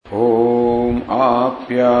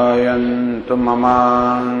आप्यायन्तु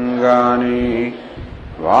ममाङ्गानि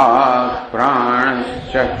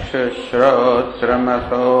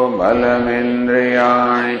वाक्प्राणश्चक्षुश्रोत्रमसो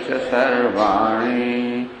बलमिन्द्रियाणि च सर्वाणि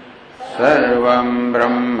सर्वं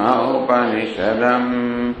ब्रह्म उपनिषदम्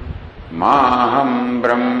माहं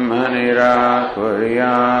ब्रह्म निराकुर्याम्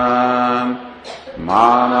मा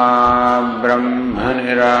ब्रह्म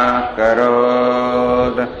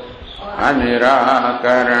निराकरोत्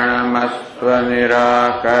अनिराकरणमस्व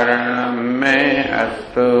निराकरणं मे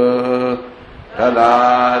अस्तु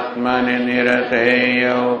तदात्मनि निरतेय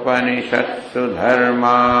उपनिषत्सु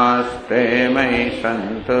धर्मास्ते मयि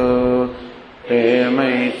सन्तु ते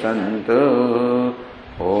मयि सन्तु।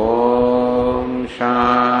 ॐ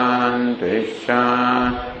शान्ति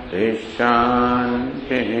शान्ति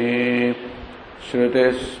शान्तिः।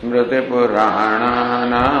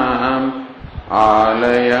 श्रुतिस्मृतिपुराणानाम्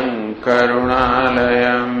आलयं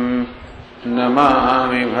करुणालयं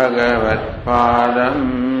नमामि भगवत्पादं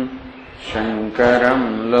शङ्करं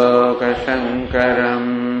लोकशङ्करं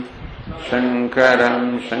शङ्करं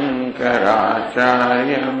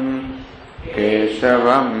शङ्कराचार्यं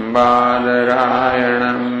केशवं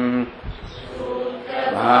बादरायणं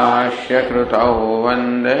भाष्यकृतौ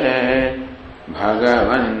वन्दे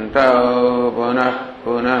भगवन्तौ पुनः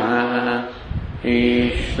पुनः।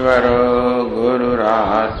 ईश्वरो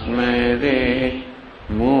गुरुरात्मेति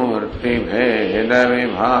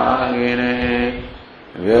मूर्तिभेदविभागिने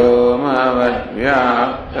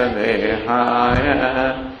व्योमवद्व्याप्तदेहाय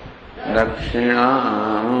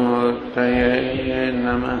दक्षिणामूर्तये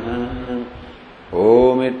नमः।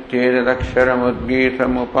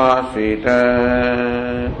 ओमित्येतदक्षरमुद्गीतमुपासीत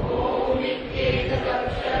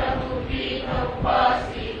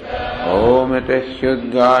ओमिति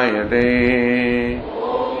ह्युद्गायते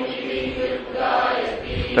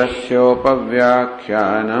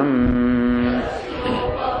तस्योपव्याख्यानम्।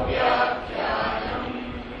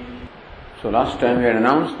 So last time we had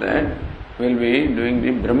announced that we will be doing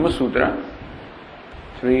the Brahma Sutra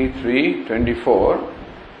 3.3.24.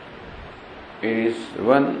 It is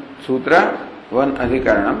one sutra, one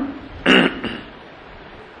adhikaranam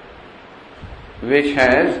which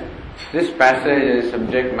has this passage as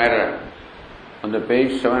subject matter on the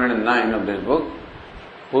page 709 of this book.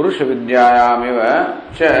 Purusha Vidyayamiva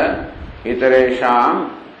cha itaresham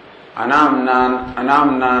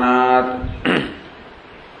anamnanat.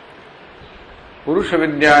 Purusha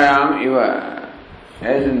Vidyayam iva,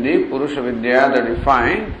 as in the Purusha Vidya that we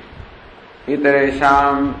find,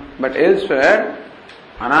 itaresham, but elsewhere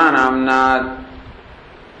ananamnat,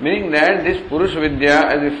 meaning that this Purusha Vidya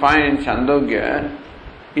as we find in Chandogya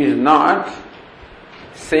is not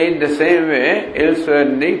said the same way elsewhere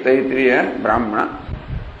in the Taittiriya Brahmana.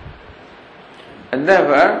 And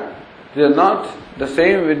therefore, they are not the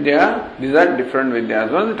same Vidya, these are different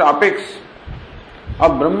Vidyas. One of the topics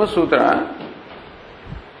of Brahma Sutra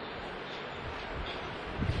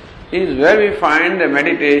is where we find the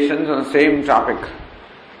meditations on the same topic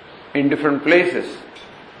in different places.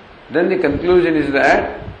 Then the conclusion is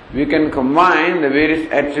that we can combine the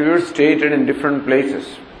various attributes stated in different places.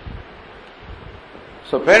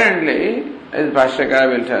 So apparently, as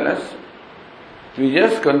Bhashyakara will tell us, we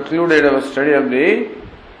just concluded our study of the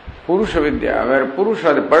Purusha Vidya, where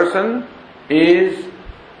Purusha, the person, is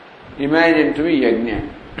imagined to be Yajna.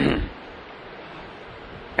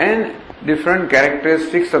 And different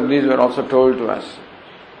characteristics of these were also told to us.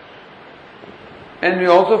 And we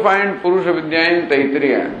also find Purusha Vidya in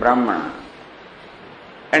Taittiriya Brahmana.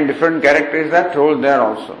 And different characters are told there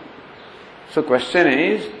also. So question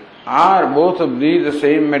is, are both of these the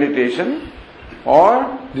same meditation or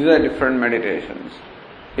these are different meditations?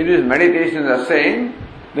 If these meditations are same,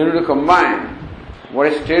 then we have to combine what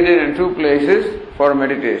is stated in two places for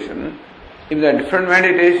meditation. If they are different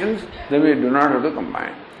meditations, then we do not have to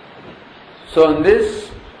combine. So on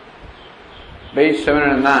this page 7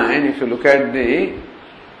 and 9, if you look at the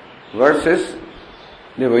verses,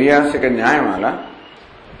 the Vaiyasika Nyayamala,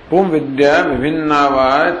 Pum Vidya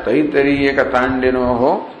Vivinnava Taittariya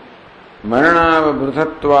Katandinoho Maranava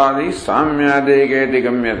Bruthatvadi Samyadegeti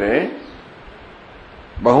Gamyate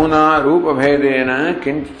Bahuna Rupa Bhedena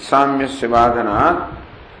Kinchit Samyasya Vadhanat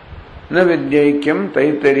Na Vidyaikyam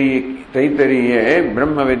Taittariye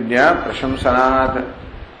Brahma Vidya Prashamsanat.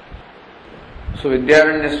 So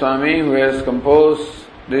Vidyaranya Swami, who has composed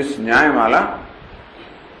this Nyayamala,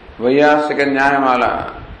 Vaiyasika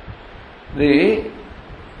Nyayamala, the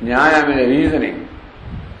Nyaya means reasoning,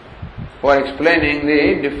 for explaining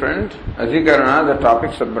the different adhikarana, the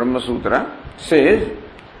topics of Brahma Sutra, says,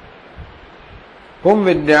 Hum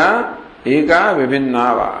Vidya Eka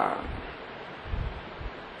Vivinnava.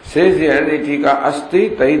 Says here the Tika Asti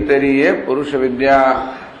Taittiriya Purusha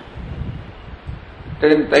Vidya.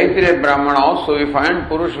 That in Taittiriya Brahmana also we find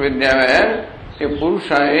Purusha Vidya where a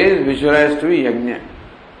Purusha is visualized to be Yajna.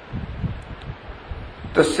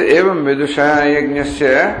 Tasya evam vidusha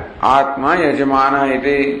yajnasya atma yajamana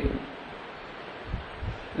iti.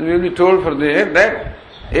 We will be told for there that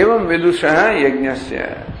evam vidusha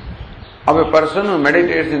yajnasya. Of a person who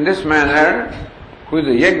meditates in this manner, who is a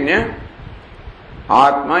yajna,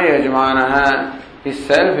 atma yajamana, his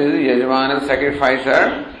self is the yajamana,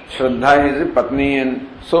 sacrificer, shraddha is the patni, and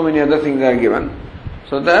so many other things are given.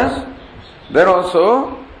 So thus, there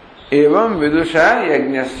also evam vidusha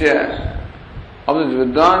yajnasya. Of this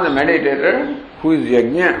Vidwan, the meditator, who is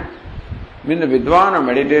Yajna. Means the Vidwan or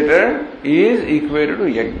meditator is equated to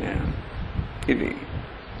Yajna. Iti.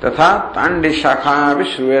 Tatha Tandi Shakha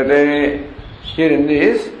Vishruyate. Here in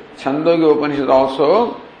this Chandogya Upanishad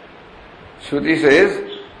also, Shruti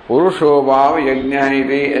says, Purusho Bhav Yajna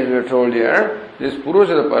iti, as we are told here. This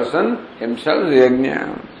Purusha, the person, himself is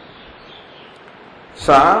Yajna.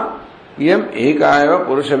 Sa Yam Ekayava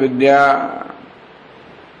Purusha Vidya.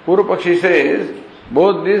 Purupakshi says,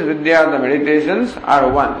 both these Vidya, the meditations, are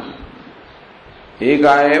one.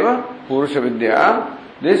 Ekaeva Purusha Vidya.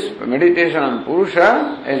 This meditation on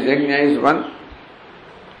Purusha as Yajna is one.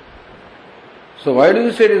 So why do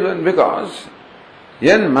you say it is one? Because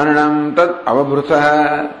Yan Maranam Tat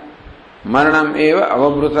Avabhrutaha. Maranam Eva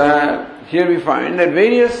Avabhrutaha. Here we find that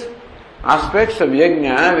various aspects of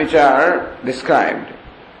Yajna which are described.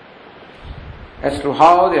 As to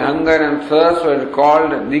how the hunger and thirst were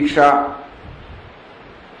called Diksha,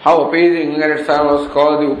 how appeasing hunger itself was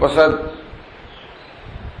called the Upasad,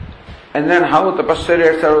 and then how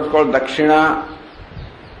Tapasya itself was called Dakshina.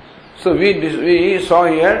 So we saw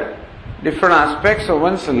here different aspects of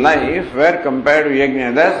one's life were compared to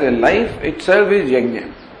Yajna. Thus the life itself is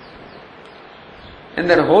Yajna. And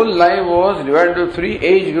that whole life was divided into 3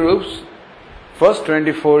 age groups. First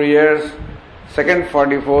 24 years, second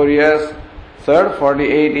 44 years, third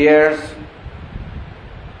 48 years,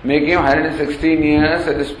 making 116 years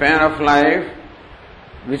at the span of life,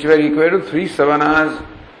 which were equal to 3 savanas.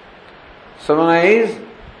 Savana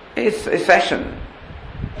is a session.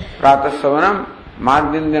 Prata Savanam,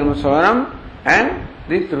 Madhyandyanam Savanam, and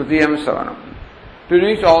the Trutiyam Savanam. To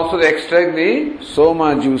which also they extract the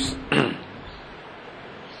Soma juice.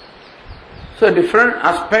 So different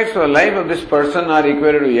aspects of the life of this person are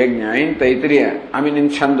equal to Yajna in Taittiriya, in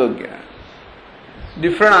Chandogya.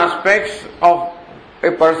 Different aspects of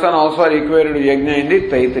a person also are equal to Yajna in the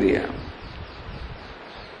Taittiriya.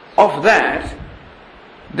 Of that,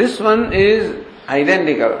 this one is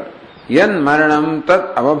identical. Yan Maranam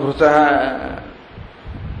Tat Avabhrutaha.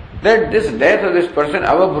 That this death of this person,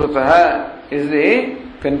 Avabhrutaha, is the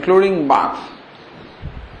concluding bath.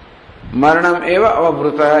 Maranam Eva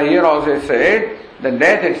Avabhrutaha. Here also is said, the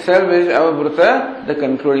death itself is Avabhrutaha, the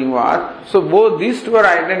concluding bath. So both these two are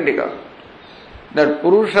identical. That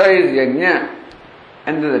Purusha is Yajna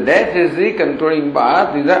and the death is the concluding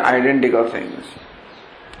bath. These are identical things.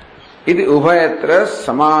 Iti Ubhayatra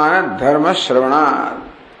Samana Dharma Shravanat.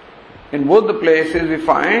 In both the places we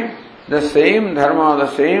find the same dharma,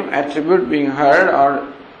 the same attribute being heard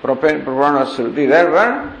or propounded or Shruti.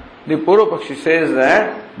 Therefore, the Purupakshi says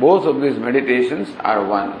that both of these meditations are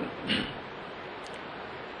one.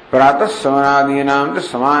 Prata Samanadinam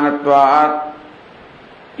Samanatvat.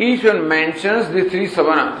 Each one mentions the 3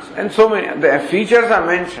 savanas, and so many the features are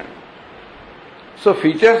mentioned. So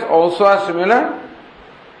features also are similar.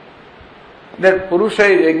 That Purusha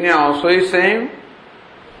is Yajna also is same.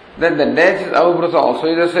 That the death is Avabhrutaha also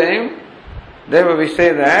is the same. Therefore we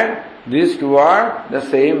say that these two are the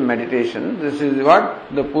same meditation. This is what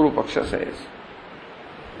the Purupaksha says.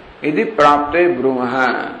 Idi prapte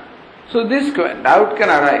brumaha. So this doubt can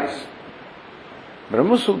arise.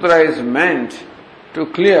 Brahma Sutra is meant to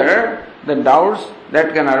clear the doubts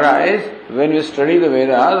that can arise when we study the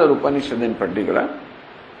Vedas or Upanishad in particular.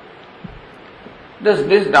 Thus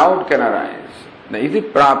this doubt can arise. Iti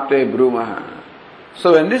prapte brumaha.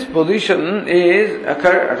 So when this position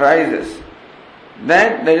arises,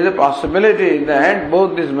 that there is a possibility that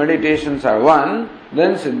both these meditations are one,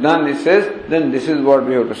 then Siddhanta says, then this is what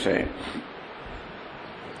we have to say.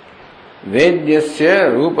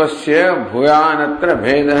 Vedyasya rupasya bhuyanatra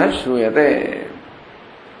bhedah shruyate.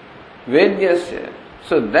 Vedyasya.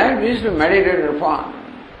 So that which is to be meditated upon.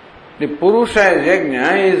 The Purusha as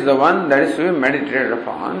Yajna is the one that is to be meditated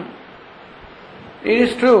upon. It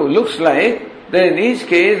is true, looks like that in each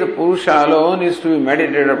case the Purusha alone is to be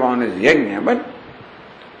meditated upon as Yajna, but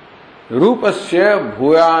Rupasya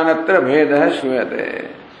bhuyanatra bhedah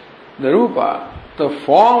shruyate. The Rupa, the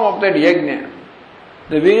form of that yajna,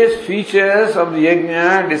 the various features of the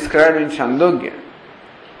yajna described in Chandogya,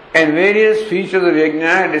 and various features of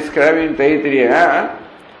yajna described in Taittiriya,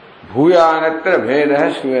 bhuyanatra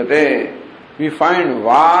bhedah shruyate. We find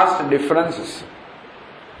vast differences.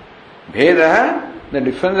 Bhedah, the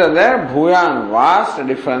differences are there, bhuyan, vast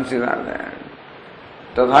differences are there.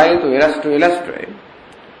 Tadhai to illustrate.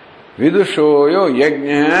 Vidushoyo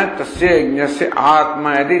yajna tasya yajnasya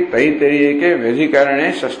atma yadi taitariyake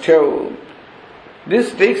vedikarane shasthyo.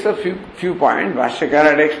 This takes a few points.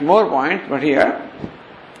 Bhashyakara takes more points, but here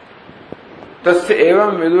tasya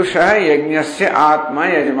evam vidusha yajnasya atma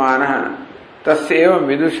yajmanah. Tasya evam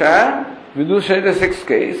vidusha, vidusha is the sixth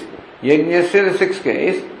case, yajnasya is the sixth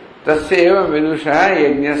case, tasya evam vidusha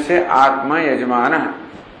yajnasya atma yajmanah.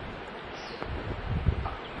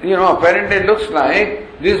 Apparently it looks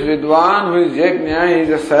like this Vidwan who is Yajna, he is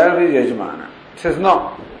a self, is Yajmana. It says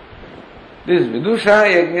no. This Vidusha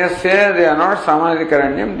Yajnasya, they are not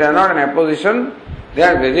Samadhikaranyam, they are not in opposition, they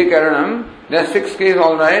are Vedikaranam, they are six case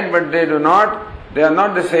alright, but they are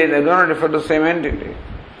not the same, they do not refer to the same entity.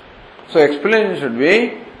 So explanation should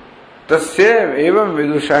be, Tasya evam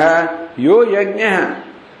Vidusha yo Yajna,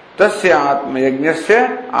 Tasya Atma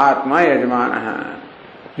Yajnasya Atma Yajmana.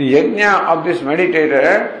 The yajna of this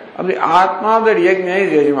meditator, of the Atma of that yajna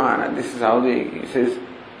is Yajmana. This is how he says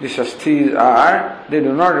the Shasthis are, they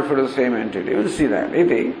do not refer to the same entity. You will see that.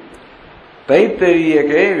 Iti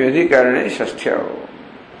Taitariyake Vyadhikarane Shasthya.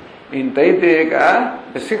 In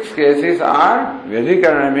Taitariyaka, the six cases are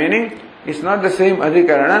Vyadhikarana, meaning it's not the same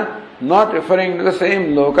Adhikarana, not referring to the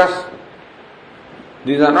same locus.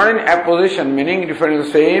 These are not in apposition, meaning referring to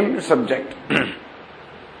the same subject.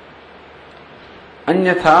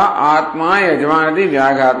 Anyatha atma yajmanati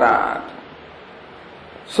vyaghatat.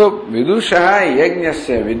 So vidusha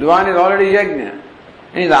yajnasya, vidwan is already yajna,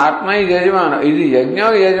 and his atma is yajmana. Is he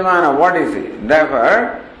yajna or yajmana? What is he?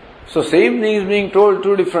 Therefore, so same thing is being told,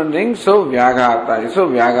 two different things, so vyaghata,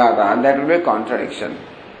 that will be a contradiction.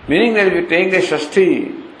 Meaning that if you take the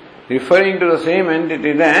Shashti referring to the same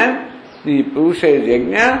entity, then the Purusha is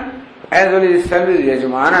yajna as well as self is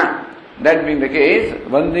yajmana. That being the case,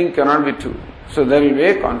 one thing cannot be two. So there will be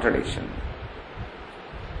a contradiction.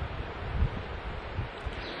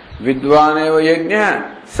 Vidvaneva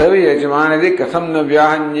yajna savi yajmanadi katham na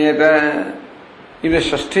vyahanyeta. If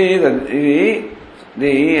the Shashti is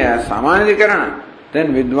the Samanadikarana,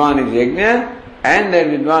 then Vidvan is yajna and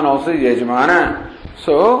then Vidvan also is yajmana.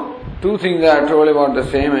 So two things are told about the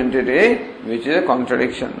same entity, which is a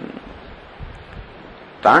contradiction.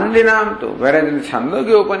 Tandinam tu, whereas in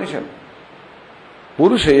Chandogya Upanishad,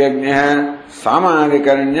 Purusha yajna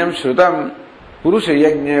samadhikaranyam shrutam. Purusha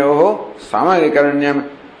yajnayoho samadhikaranyam.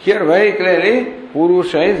 Here very clearly,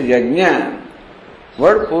 Purusha is yajna.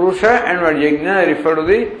 Word Purusha and word yajna refer to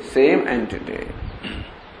the same entity.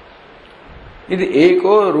 It is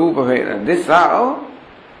eko rupa veda. This is how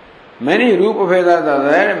many rupa vedas are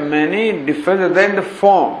there, many differences are there in the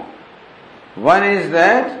form. One is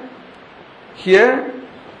that here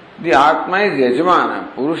the Atma is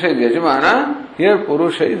Yajmana, Purusha is Yajmana, here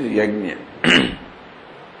Purusha is Yajna.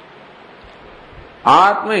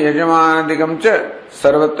 Atma Yajmanadikam cha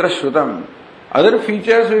sarvatra shrutam. Other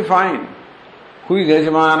features we find. Who is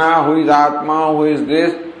Yajmana, who is Atma, who is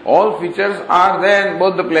this, all features are there in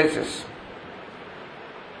both the places.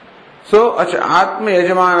 So, Atma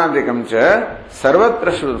Yajmanadikam cha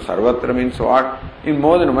sarvatra shrutam. Sarvatra means what? In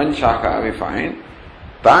more than one shaka we find.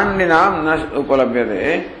 Tandinam na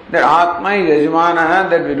upalabhyate, that Atma is Yajmana,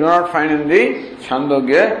 that we do not find in the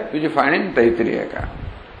Chandogya, which you find in Taitiriyaka.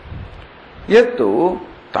 Yattu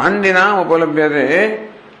Tandinam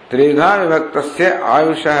upalabhyate, Tridha vibhaktasya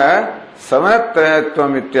ayusha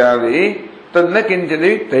samanatayatvam ityadi, tadna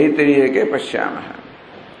kinchadi Taitiriyake pashyamah.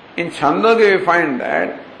 In Chandogya we find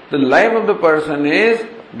that the life of the person is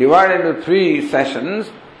divided into three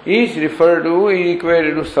sessions, each referred to,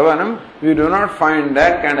 equated to Savanam. We do not find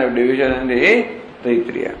that kind of division in the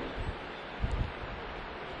Taittiriya.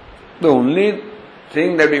 The only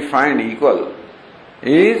thing that we find equal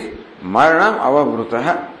is Maranam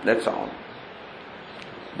Avavruta. That's all.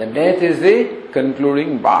 The death is the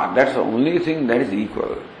concluding bar. That's the only thing that is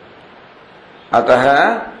equal.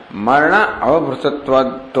 Ataha Marana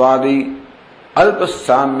Avavrutattvadi Alpa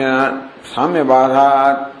Samya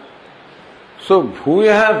Badhat. So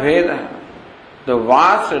Bhuyaha Veda, the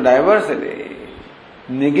vast diversity,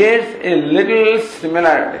 negates a little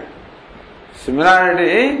similarity.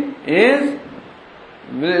 Similarity is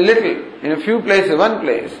little, in a few places, one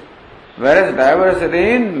place. Whereas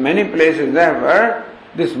diversity in many places, therefore,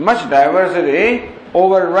 this much diversity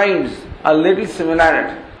overrides a little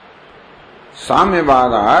similarity.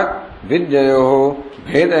 Samyavadat vidyayoho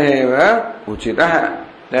bhedaheva uchitah.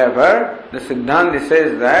 Therefore, the Siddhanta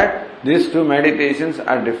says that these two meditations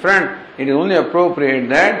are different. It is only appropriate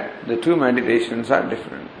that the two meditations are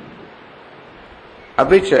different.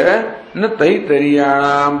 Apicha na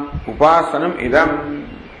taittariyanam upasanam idam.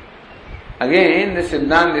 Again, the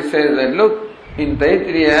Siddhanta says that look, in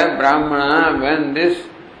Taittiriya Brahmana, when this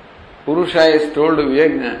Purusha is told to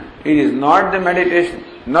Yajna, it is not the meditation,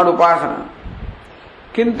 not upasana.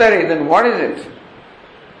 Kintari, then what is it?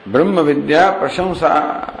 Brahma Vidya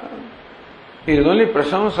Prashamsa. It is only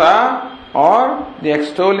Prashamsa or the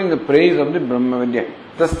extolling the praise of the Brahma Vidya.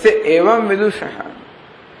 Tasya evam vidushaha.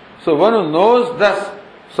 So one who knows thus,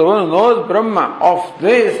 so one who knows Brahma of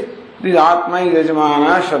this Atma is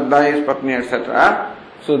Yajamana, Shraddha is Patni, etc.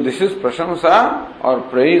 So this is Prashamsa or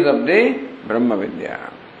praise of the Brahma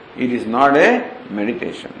Vidya. It is not a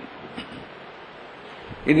meditation.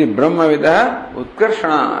 It is Brahma Vidya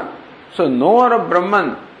Utkarshana. So knower of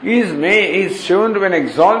Brahman is shown to be an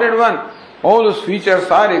exalted one. All those features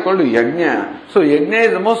are equal to Yajna. So Yajna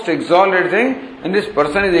is the most exalted thing and this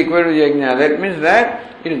person is equal to Yajna. That means that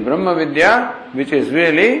it is Brahma Vidya which is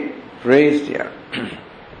really praised here.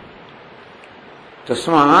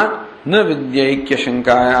 Tasmat na vidyaikya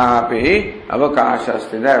shankaya api avakasha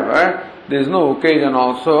asti. Therefore, there is no occasion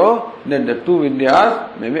also that the two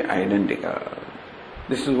vidyas may be identical.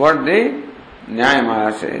 This is what the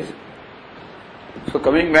Nyayamala says. So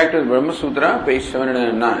coming back to the Brahma Sutra, page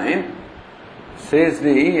 709, says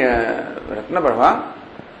the Ratna Prabha,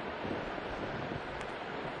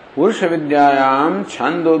 Purusha Vidyayam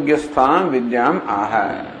Chandogyastham Vidyam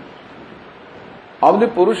Aha. Of the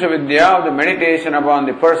Purusha Vidya, of the meditation upon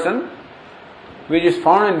the person, which is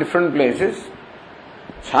found in different places,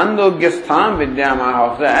 Chandogyastham Vidyam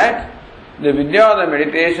Aha. Of that, the Vidya of the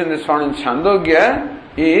meditation is found in Chandogya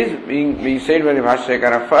is being said by the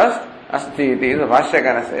Bhashyakara first. Asti, it is the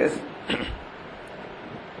Bhashyakara says,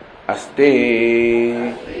 Asti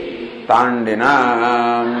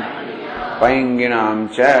Tandinam Painginam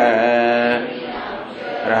Cha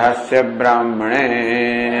Rahasya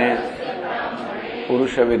Brahmane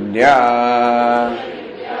Purusha Vidya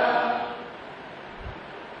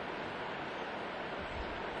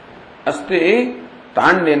Asti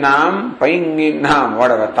Tandinam Painginam,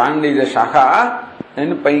 whatever, Tandi is a Shakha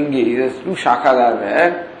and Paingi is two Shakhas are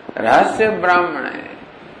there. Rahasya Brahmana.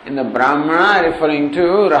 In the Brahmana referring to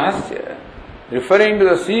Rahasya, referring to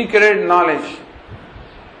the secret knowledge.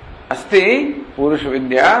 Asti Purusha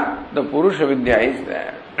Vidya, the Purusha Vidya is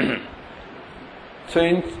there. So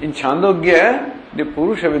in Chandogya, the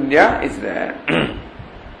Purusha Vidya is there.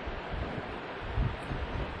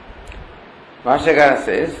 Bhashyakara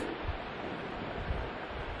says,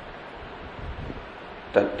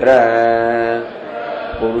 Tatra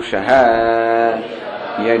Purushaha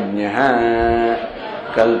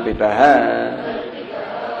Yajnaha Kalpitaha.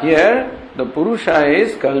 Here, the Purusha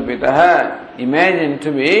is Kalpitaha, imagined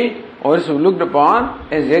to be, or is looked upon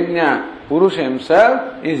as Yajna. Purusha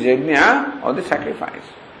himself is Yajna or the sacrifice.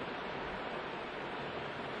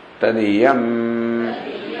 Tadiyam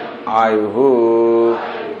Ayuhu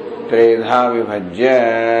Tredha Vibhajya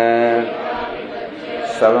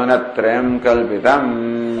Savanatrayam Kalpitam.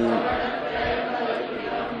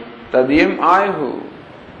 Tadiyam Ayuhu.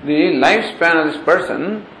 The lifespan of this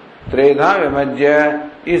person, Tredha Vibhajya,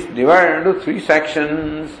 is divided into three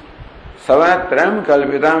sections. Savanatrayam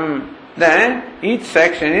Kalpitam. Then each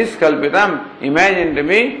section is Kalpitam, imagined to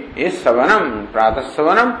be is Savanam, Pratas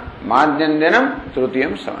Savanam, Madhyandanam,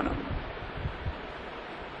 Trutiyam Savanam.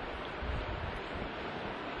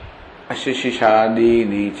 Ashishishadi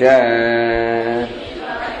Nicha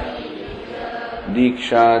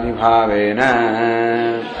Dikshadi Bhavena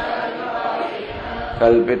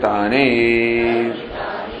Kalpitani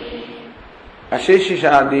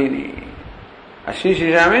Ashishishadini.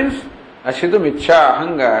 Ashishisha means Ashitum Ichha,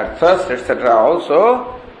 hunger, thirst, etc.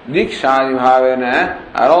 also Dikshadi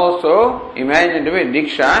Bhavena are also imagined to be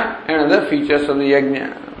Diksha and other features of the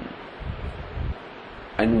Yajna.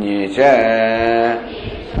 Anyecha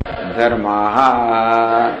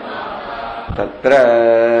Dharmaha Tatra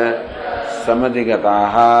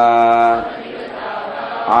Samadhigataha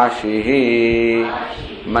Ashihi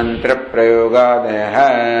Mantra Prayogadeha.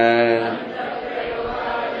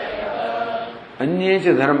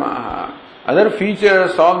 Anyecha Dharmaha, other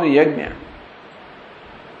features of the Yajna.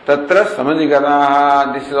 Tatra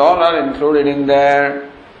Samadhigataha, this is all are included in there.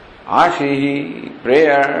 Ashihi,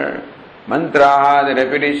 prayer. Mantraha, the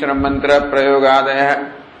repetition of mantra,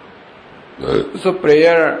 prayogadaya. So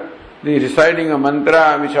prayer, the reciting of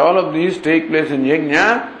mantra, which all of these take place in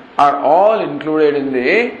Yajna, are all included in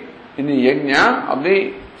the in the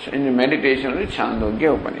yajna in the meditation of the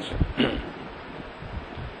Chandogya Upanishad.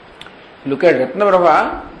 Look at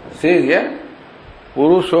Ratnaprabha, says here,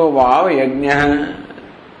 Purusho Bhava Yajna.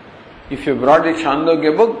 If you brought the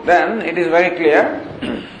Chandogya book, then it is very clear.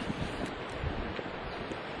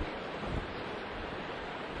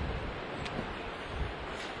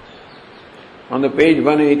 On the page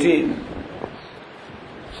 118.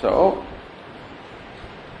 So,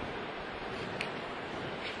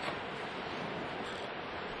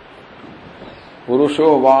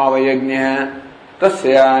 Purusho Bhava Yajna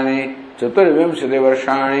Tasyani Chaturvimshati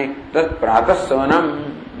Varshani Tat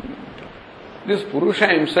Pratasavanam. This Purusha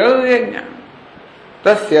himself is Yajna.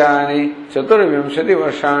 Tasyani Chaturvimshati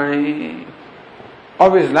Varshani.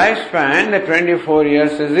 Of his lifespan, the 24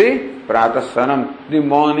 years is the Pratasanam, the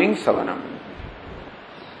morning Savanam.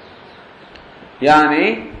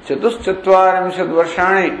 Yani Chatuschatvarimshat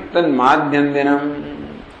Varshani Tan Madhyandinam.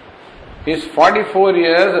 His 44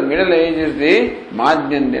 years of middle age is the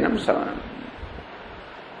Madhyandinam Savanam.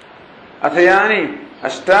 Athayani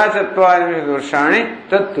Ashtachatvarimshat Varshani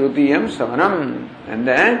Tat Trutiyam Savanam. And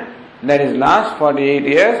then that his last 48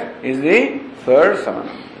 years is the third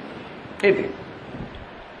Savanam. Iti.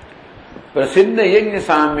 Prasiddha Yajna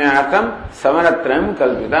Samyatam Savanatram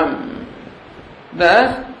Kalpitam.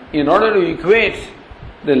 Thus, in order to equate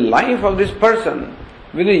the life of this person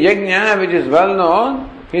with the yajna which is well known,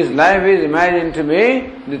 his life is imagined to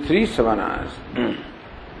be the 3 savanas.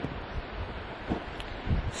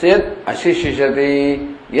 Sayat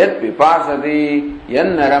ashishishati, yat pipasati,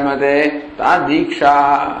 yan naramate, ta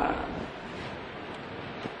diksha.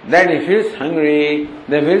 That he feels hungry,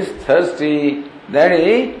 that he feels thirsty, that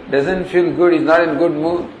he doesn't feel good, is not in good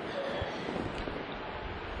mood.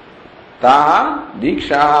 Taha,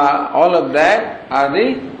 Diksha, all of that are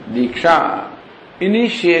the Diksha,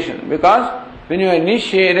 initiation. Because when you are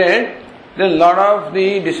initiated, there are a lot of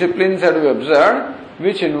the disciplines that we observe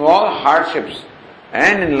which involve hardships.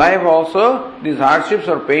 And in life also, these hardships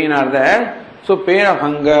or pain are there. So pain of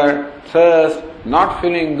hunger, thirst, not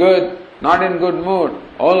feeling good, not in good mood,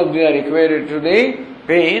 all of these are equated to the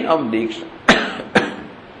pain of Diksha.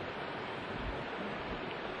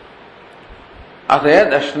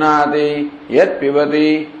 Athayat ashnati, yat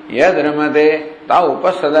pivati, yat ramate, ta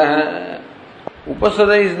upasada.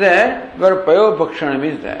 Upasada is there where payopakshanam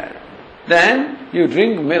is there. Then you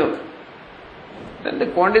drink milk. Then the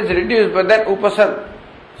quantity is reduced, but that upasad.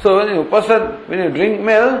 So when you drink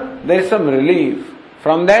milk, there is some relief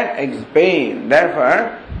from that pain.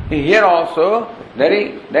 Therefore, here also, that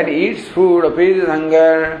he eats food, appeases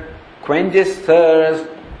hunger, quenches thirst,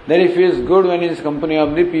 that he feels good when he is in company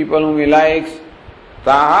of the people whom he likes.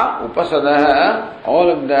 Taha upasada, all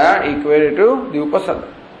of that equated to the upasada.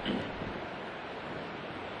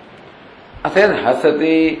 Athayad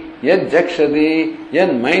hasati, yad jakshati, yad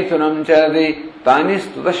maithunam charati, tani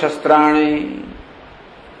stuta shastrani.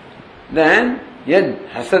 Then, yad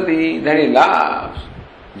hasati, that he laughs.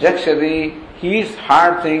 Jakshati, he eats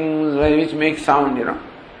hard things which make sound, Yad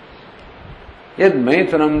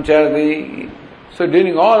maithunam charati. So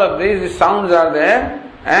during all of these, the sounds are there,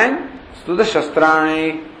 and Stuta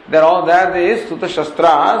Shastrani, they're all there, is Stuta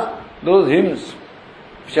Shastras, those hymns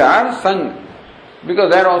which are sung.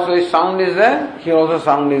 Because there also his sound is there, here also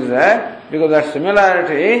sound is there, because that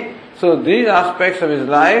similarity, so these aspects of his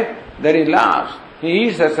life, that he laughs, he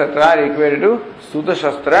eats, etc., are equated to Stuta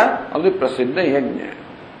Shastra of the Prasiddha Yajna.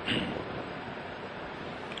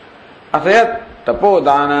 Athayat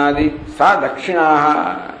Tapodanadi Sa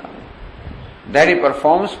Dakshinaha, that he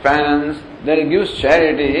performs penance, that he gives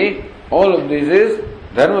charity. All of this is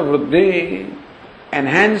dharma vruddhi,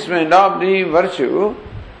 enhancement of the virtue.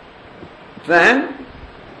 Then,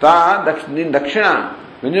 dakshina,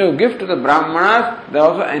 when you give to the brahmanas, they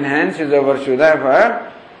also enhances the virtue.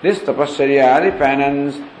 Therefore, this tapasarya, the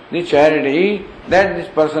penance, the charity that this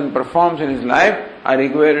person performs in his life are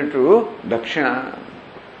equated to dakshina.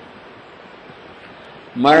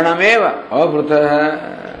 Maranameva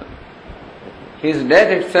avruta. His death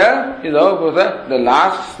itself is avruta, the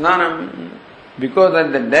last snanam. Because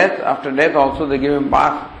at the death, after death also they give him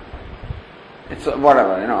bath. It's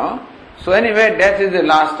whatever, So anyway, death is the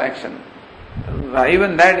last action.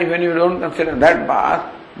 Even that, even you don't consider that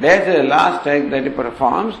bath, death is the last act that he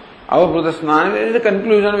performs. Avruta snanam is the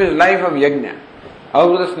conclusion of his life of yajna.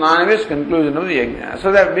 Avruta snanam is conclusion of the yajna.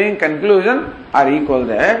 So that being conclusion are equal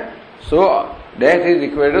there. So death is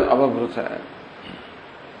equal to avabhuta.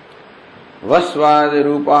 Vasvadi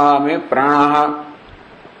rupa me pranaha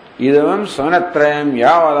idavam sanatrayam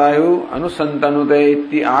yavadayu anusantanute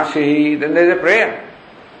iti ashihi. Then there is a prayer.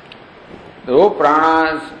 O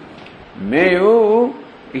pranas, may you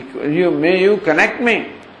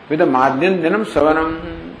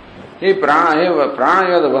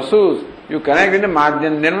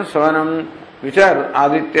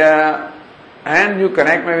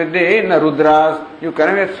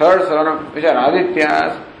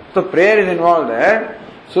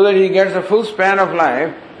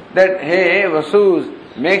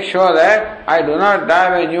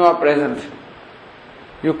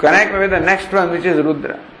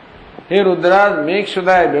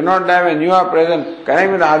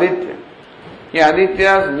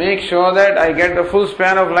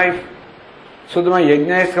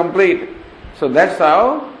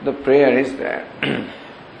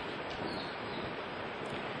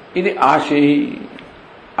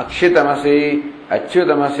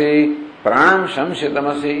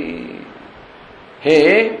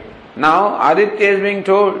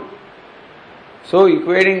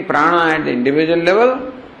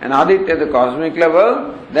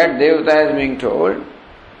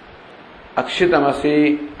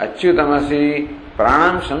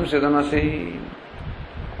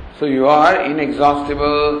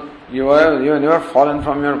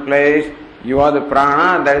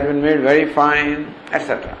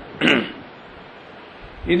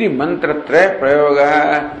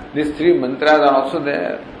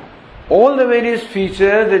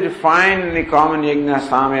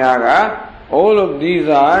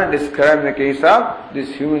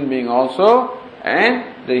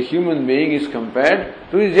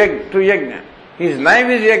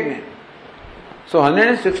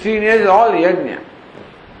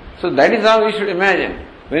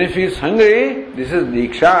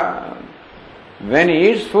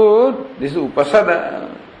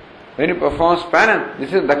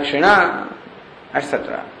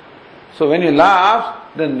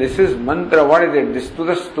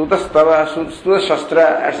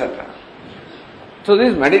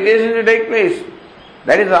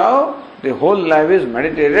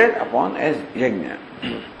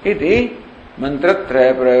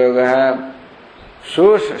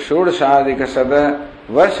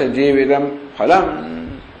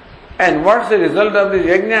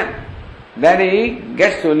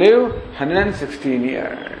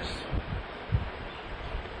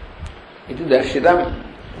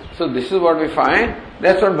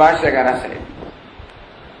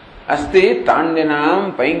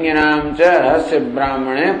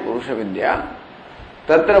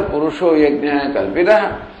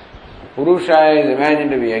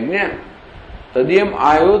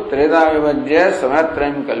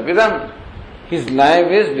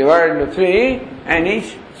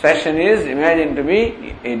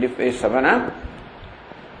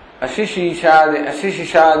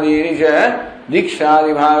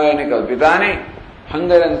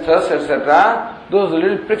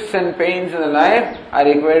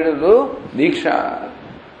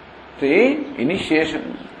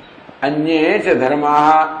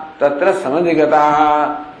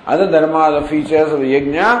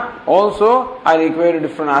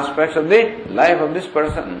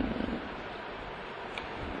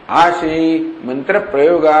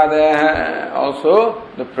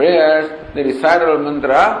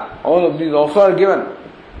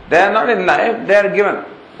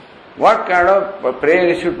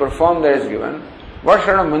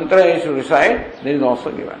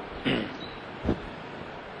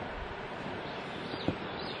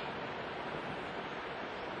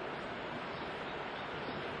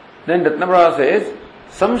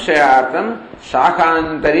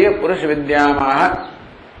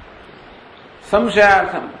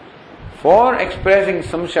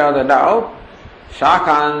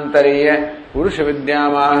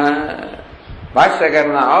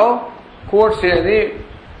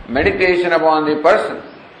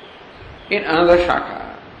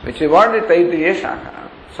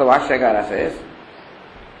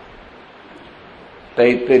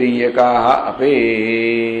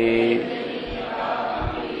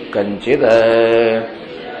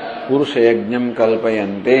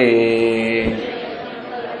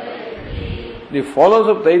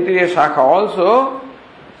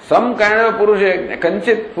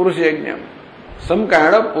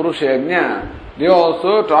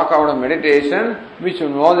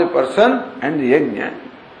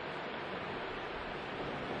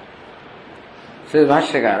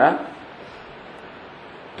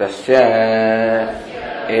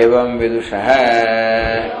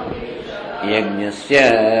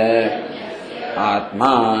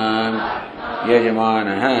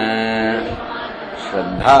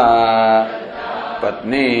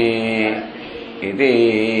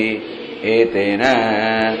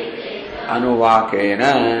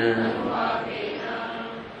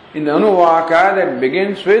in the Anuvaka that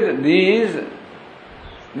begins with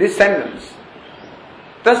this sentence.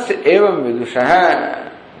 Tasya evam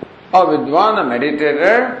vidushaha, a vidwan, a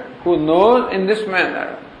meditator who knows in this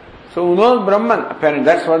manner. So who knows Brahman, apparently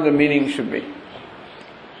that's what the meaning should be.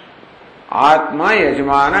 Atma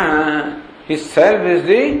yajmana, his self is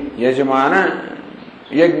the yajmana.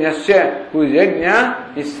 Yajnasya, who is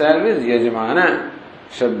yajna, his self is yajmana.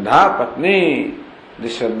 Shraddha patni, the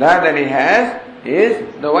shraddha that he has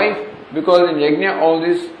is the wife, because in yajna all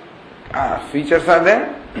these features are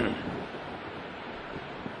there.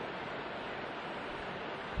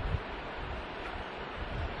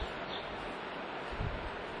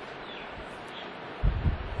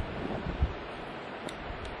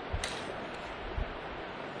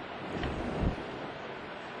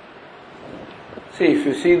 See, if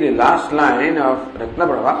you see the last line of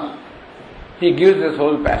Ratnaprabha, he gives this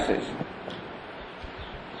whole passage.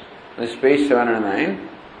 This page 709.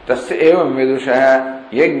 Tasya evam vidushaha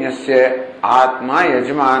yajnasya atma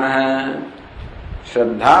yajmanaha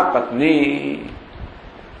shraddha patni.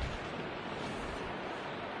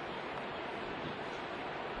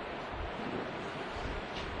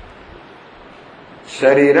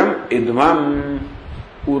 Shariram idmam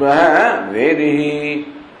urah vedihi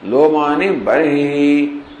लोमानि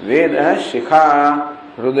बर्हि वेदः शिखा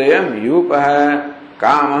हृदयं यूपः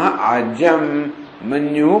कामः आज्यं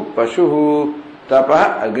मन्युः पशुः तपः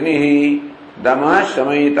अग्निः दमः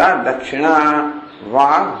शमयिता दक्षिणा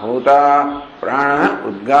वाक् होता प्राणः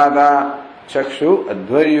उद्गाता चक्षु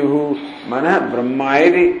अध्वर्युः मनः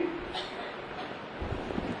ब्रह्मायति.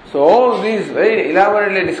 So all these very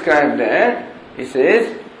elaborately described there. He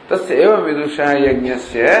says tasya eva vidusha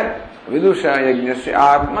yajnasya Vidusha yajnasya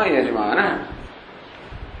atma yajmana.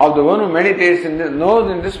 Of the one who meditates in this, knows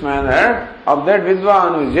in this manner, of that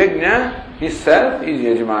vidwan who is yajna, his self is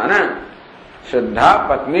yajmana. Shraddha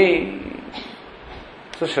patni.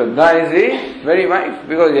 So Shraddha is the very wife,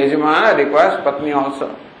 because yajmana requires patni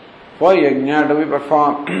also for yajna to be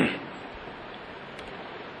performed.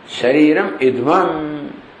 Shariram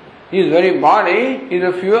idvam. His very body is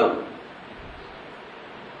a fuel.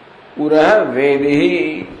 Uraha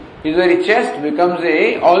vedihi. His very chest becomes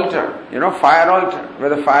a altar, fire altar, where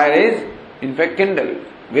the fire is in fact kindled.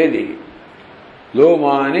 Vedi.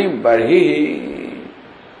 Lomani barhihi.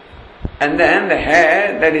 And then the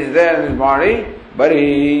hair that is there in his body,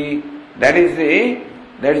 barhihi,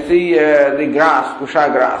 that's the grass,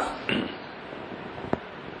 kusha grass.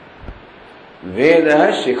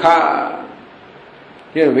 Veda shikha.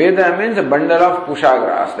 Here Veda means a bundle of kusha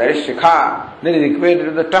grass, that is shikha, that is equated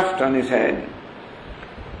to the tuft on his head.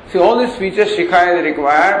 See, all these features, shikha is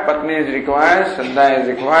required, patni is required, shraddha is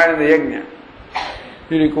required in the yajna.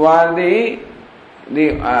 You require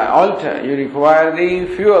the altar, you require the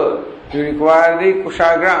fuel, you require the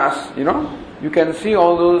kusha grass, You can see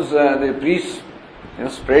all those, the priests,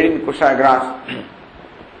 spreading kusha grass.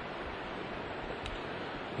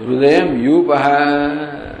 Hrudayam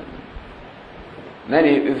yupaha. Then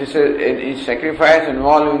if you say a sacrifice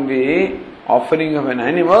involving the offering of an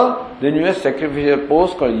animal, then you have sacrificial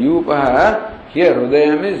post called yupaha. Here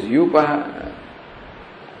Hrudayam is yupaha.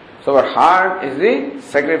 So our heart is the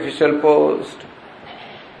sacrificial post.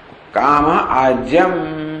 Kama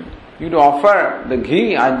ajyam. You to offer the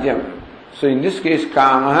ghee ajyam. So in this case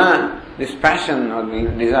kama, this passion or the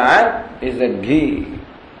desire is that ghee.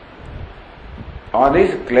 Or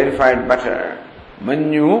this clarified butter.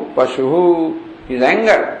 Manyu pashuhu. His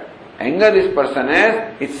anger. Anger this person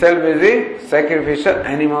has itself is a sacrificial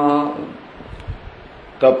animal.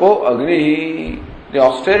 Tapo agnihi. The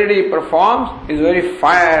austerity he performs is very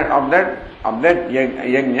fire of that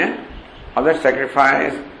yajna, of that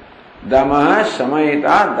sacrifice. Damaha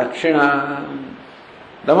shamayita dakshina.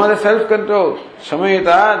 Dama the self-control.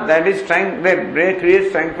 Shamayita, that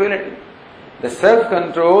creates tranquility. The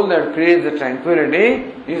self-control that creates the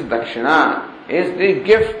tranquility is dakshina, is the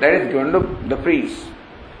gift that is given to the priest.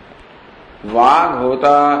 Vag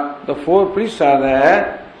Hota, the four priests are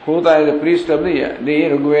there. Hota is the priest of the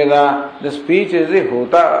Rigveda. The speech is the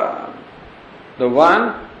Hota, the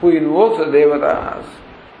one who invokes the Devatas.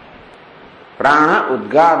 Prana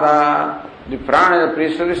Udgata, the Prana is the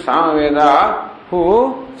priest of the Samaveda,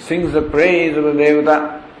 who sings the praise of the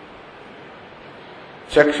Devata.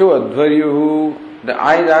 Chakshu Adhvaryuhu, the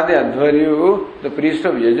eyes are the Adhvaryuhu, the priest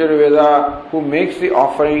of Yajurveda, who makes the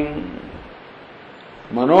offering.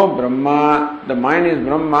 Mano Brahma, the mind is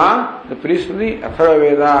Brahma, the priest of the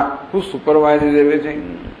Atharvaveda, who supervises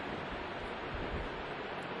everything.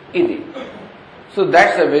 Iti. So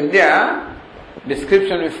that's the Vidya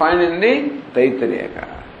description we find in the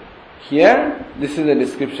Taittiriya. Here, this is the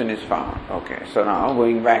description is found. Okay, so now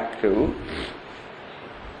going back to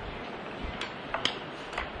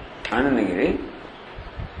Anandagiri.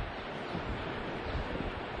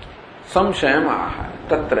 Samshayam aha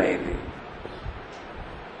tatra iti.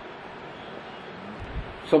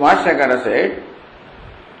 So Bhashyakara said,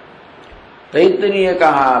 Taittiriya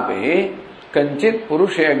api kanchit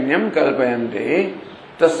purusha yajnam kalpayante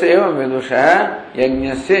taseva vidusha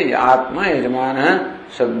yajnasya atma yajmana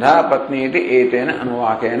Shraddha Patni iti etena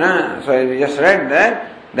anuvakena. So I just read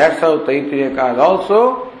that. That's how Taittiriya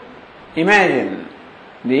also imagine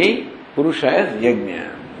the Purusha as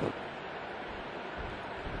Yajna.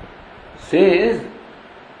 Says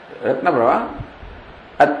Ratnaprabha,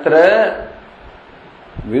 Atra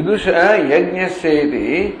Vidusha Yajnasya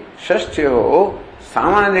iti Shashtyo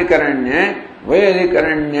Samanadikaranya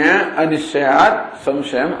Vayadikaranya Anishayat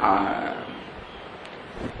Samshayam aha.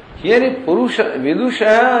 Here is Purusha,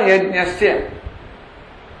 Vidusha Yajnasya.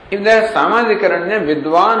 If there is Samadhikaranya,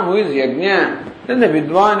 Vidwan who is Yajna, then the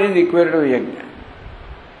Vidwan is equal to Yajna.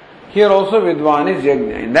 Here also Vidwan is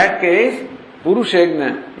Yajna. In that case, Purusha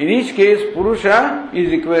Yajna. In each case, Purusha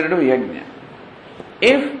is equal to Yajna.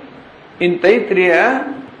 If in Taittiriya,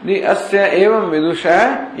 the Asya Evam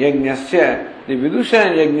Vidusha Yajnasya, the Vidusha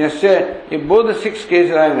and Yajnasya, if both the 6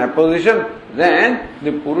 cases are in opposition, then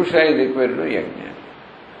the Purusha is equal to Yajna.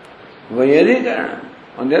 Vayadikarana.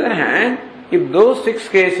 On the other hand, if those 6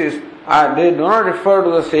 cases they do not refer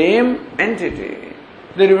to the same entity,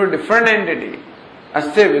 they refer to different entity.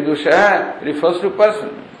 Asya Vidusha refers to person.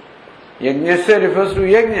 Yajnasya refers to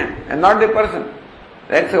Yajna and not the person.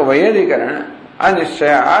 That's a Vayadikarana.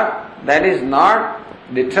 Anishayat, that is not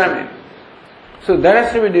determined. So that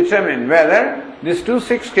has to be determined whether these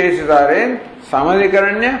 6 cases are in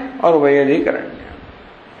Samadhikaranya or Vayadikaranya.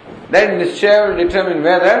 That Nishchaya will determine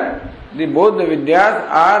whether both the Vidyas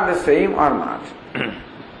are the same or not.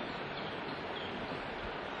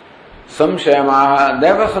 Samshayamaha,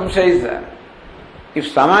 therefore Samshaya is there.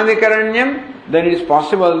 If Samadhikaranyam, then it is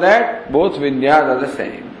possible that both Vidyas are the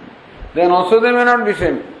same. Then also they may not be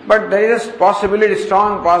same. But there is a possibility,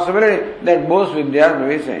 strong possibility that both Vidyas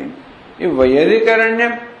may be same. If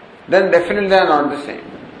Vayadikaranyam, then definitely they are not the same.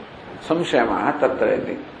 Samshayamaha tatra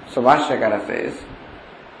iti. So Bhashyakara says,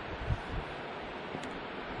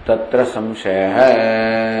 Tatra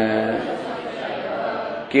samshayah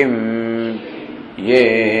kim ye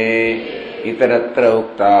itaratra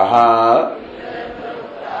uktaha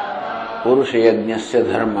purusha yajnasya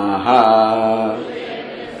dharmaha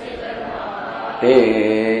te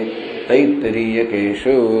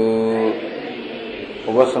taittiriya-keshu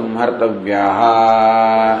upasamhartavyaha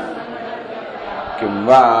kim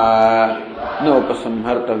va no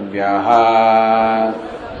upasamhartavyaha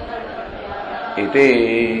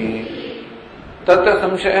iti tatra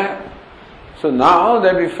samshaya. So now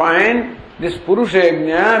that we find this Purusha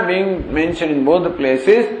Yajna being mentioned in both the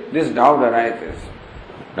places, this doubt arises.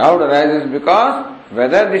 Doubt arises because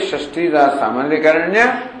whether the Shashtis are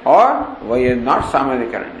Samadhikaranya or not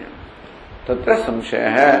Samadhikaranya. Tatra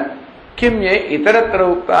samshaya kim ye itaratra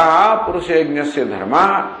uktaha Purusha Yajnasya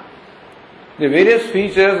dharma. The various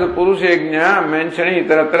features of Purusha Yajna mentioned in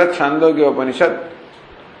itaratra Chandogya Upanishad,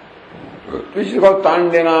 which is called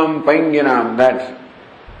Tandyanam, Paingyanam, that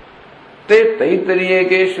Te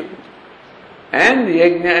Taittiriya-keshu, and the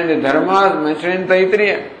Yajna and the Dharmas mentioned in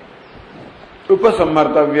Taittiriya.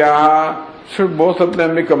 Upasamhartavya, should both of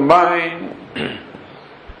them be combined.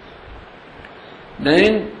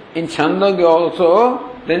 Then in Chandogya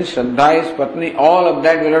also, then Shraddha is Patni, all of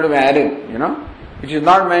that will have to be added, which is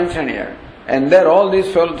not mentioned here. And there all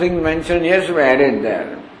these things mentioned here should be added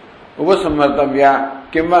there.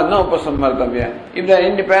 Upasamhartavya, kimva no upasamhartavya. If they are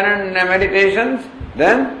independent meditations,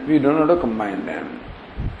 then we don't have to combine them.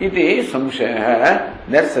 Iti samshaya,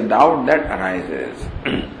 that's a doubt that arises.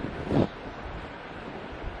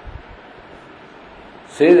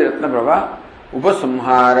 Says Ratnaprabha,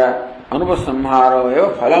 upasamhara, anupasamhara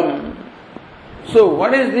eva phalam. So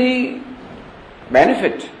what is the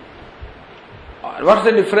benefit? What's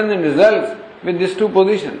the difference in results with these 2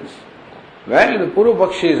 positions? Well, the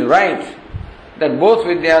Purva-Pakshi is right that both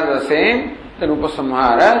Vidyas are the same, then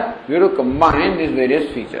Upasamhara, we have to combine these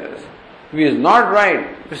various features. If he is not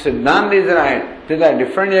right, if Siddhanta is right, these are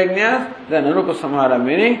different yajnas, then Anupasamhara,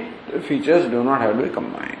 meaning the features do not have to be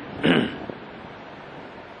combined.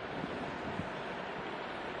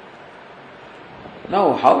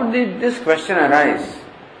 Now, how did this question arise?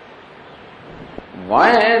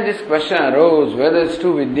 Why this question arose, whether these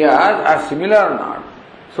 2 Vidyas are similar or not?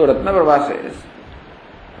 So Ratnaprabha says,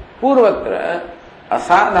 Purvatra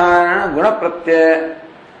asadharana guna pratyaya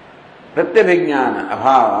pratyabhignana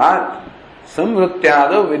abhavat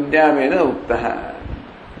samvrutyado vidyaveda uktah.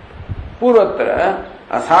 Purvatra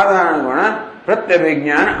asadharana guna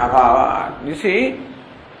pratyabhignana abhavat. You see,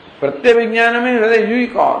 pratyabhignana means whether you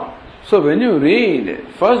recall. So when you read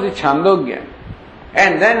first the Chandogya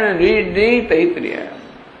and then you read the Taittiriya,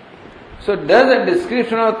 so does the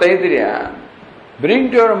description of Taittiriya bring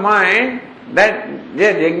to your mind that the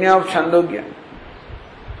yajna of Chandogya?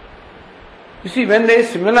 You see, when there is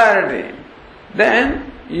similarity,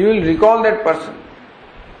 then you will recall that person.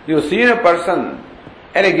 You have seen a person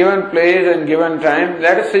at a given place and given time.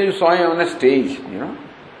 Let us say you saw him on a stage,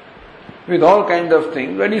 with all kinds of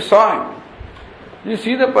things, but you saw him. You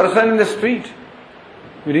see the person in the street.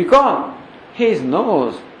 You recall his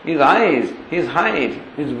nose, his eyes, his height,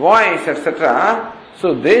 his voice, etc.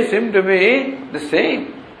 So they seem to be the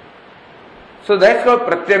same. So that's called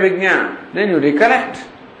pratyabhijna. Then you recollect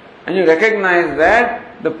and you recognize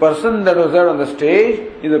that the person that was there on the stage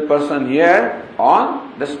is the person here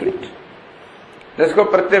on the street. That's called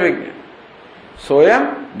pratyabhijna.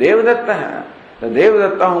 Soyam Devadatta. The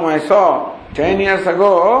Devadatta whom I saw 10 years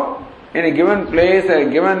ago in a given place, at a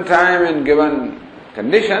given time, in given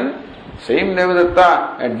condition, same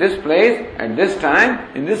Devadatta at this place, at this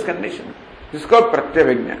time, in this condition. This is called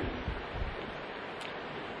pratyabhijna.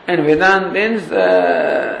 And Vedantins,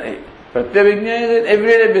 pratyabhijna is an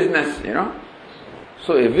everyday business,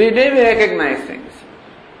 So every day we recognize things.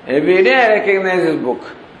 Every day I recognize this book.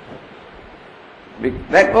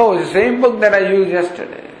 It's the same book that I used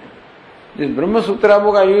yesterday. This Brahma Sutra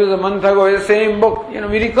book I used a month ago is the same book. We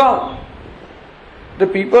recall. The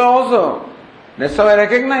people also. That's how I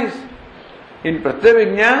recognize. In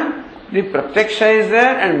pratyabhijna, the pratyaksha is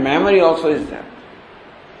there and memory also is there.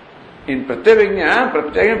 In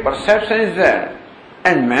pratyabhijna, perception is there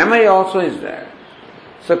and memory also is there.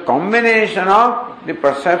 So combination of the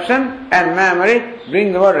perception and memory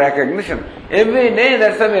brings about recognition. Every day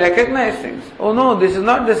that's how we recognize things. Oh no, this is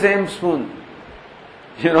not the same spoon.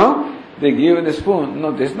 They give the spoon.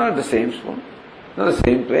 No, this is not the same spoon. Not the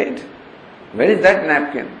same plate. Where is that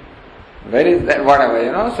napkin? Where is that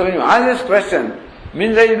whatever, So when you ask this question,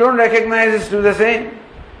 means that you don't recognize it's still the same.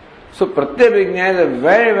 So pratyabhijna is a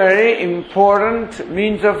very, very important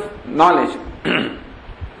means of knowledge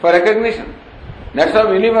for recognition. That's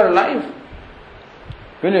how we live our life.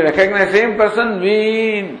 When you recognize the same person,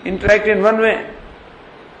 we interact in one way.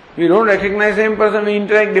 We don't recognize the same person, we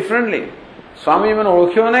interact differently. Swami man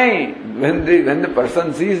okhyo nahi. When the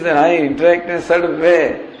person sees that I interact in a certain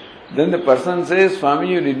way, then the person says,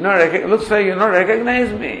 Swami, you did not looks like you not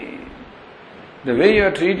recognize me. The way you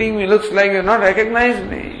are treating me looks like you not recognize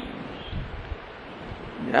me.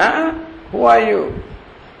 Yeah? Who are you?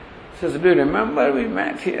 Says, do you remember we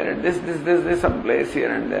met here at this some place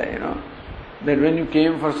here and there, that when you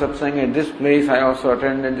came for satsang at this place, I also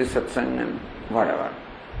attended this satsang and whatever.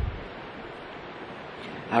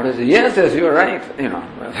 I would say, yes, you are right,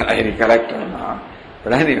 whether I recollect or not.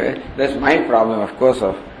 But anyway, that's my problem, of course,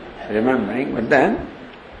 of remembering. But then,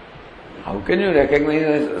 how can you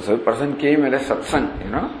recognize a person came at a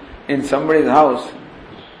satsang, in somebody's house?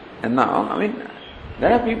 And now,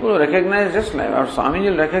 there are people who recognize just like, or Swami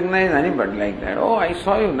will recognize anybody like that. Oh, I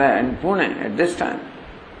saw you there in Pune at this time.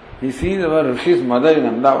 He sees our Rishi's mother in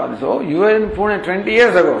Ahmedabad. So, oh, you were in Pune 20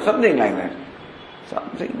 years ago, something like that.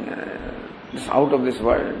 Something just out of this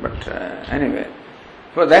world. But anyway,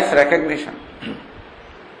 so that's recognition.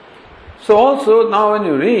 So also now when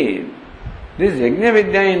you read this Yajna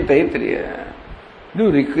Vidya in Taittiriya,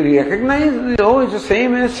 do you recognize, it's the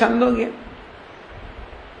same as Chandogya?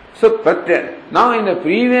 So now in the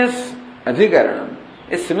previous Adhikaranam,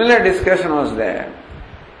 a similar discussion was there,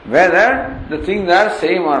 whether the things are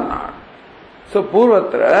same or not. So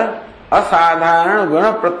Purvatra asadharana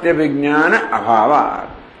guna pratyabhijnana abhavat.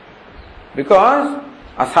 Because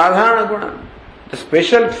asadharana guna, the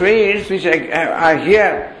special traits which are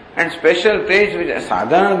here and special traits which are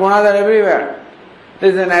sadharana gunas are everywhere.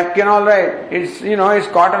 There is a napkin all right, it's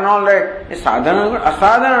cotton all right, it's sadharana guna,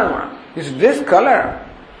 asadharana guna. It's this color.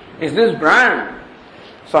 Is this brand?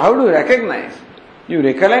 So how do you recognize? You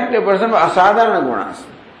recollect a person by asadharana gunas.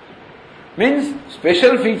 Means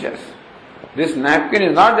special features. This napkin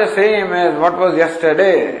is not the same as what was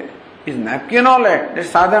yesterday. Is napkin all right?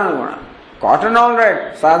 That's sadharana guna. Cotton all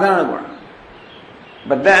right? Sadharana guna.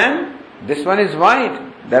 But then, this one is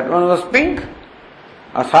white. That one was pink.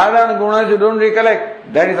 Asadharana gunas you don't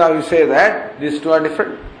recollect. That is how you say that these two are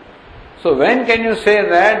different. So when can you say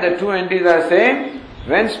that the two entities are same?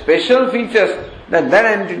 When special features that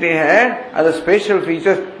entity had are the special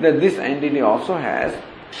features that this entity also has,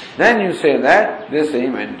 then you say that the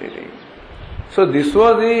same entity. So this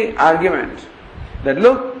was the argument. That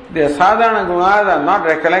look, the asadharana gunas are not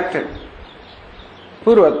recollected.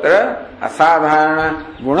 Purvatra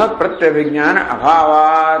asadharana guna pratyabhignana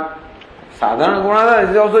abhavat. Sadharana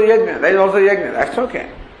guna is also yajna. That is also yajna. That's okay.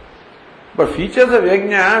 But features of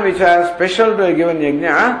yajna which are special to a given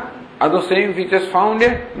yajna are the same features found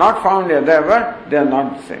here? Not found here. Therefore, they are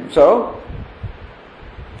not the same. So,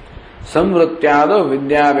 samvrityado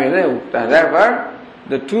vidyaveda ukta. Therefore,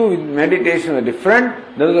 the two meditations are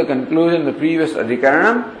different. That is the conclusion of the previous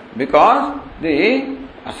adhikaranam, because the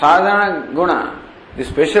asadharana guna, the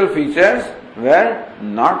special features, were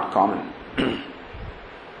not common.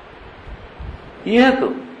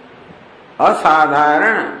 Ihatu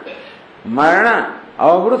asadharana marana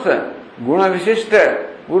avabruta guna vishishta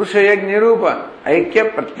purusha yajna rupa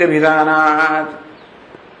aikya pratyabhidanat.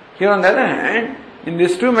 Here on the other hand, in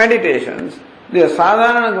these two meditations, the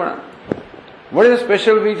asadharana guna. What is the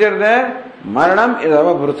special feature there? Maranam is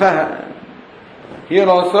avabhrutah. Here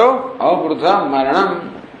also, avabhrutah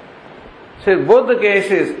maranam. So in both the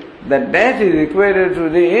cases, the death is equated to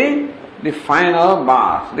the final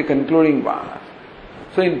bath, the concluding bath.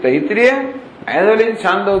 So in Taittiriya, as well in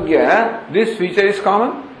Chandogya, this feature is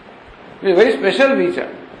common. It is a very special feature.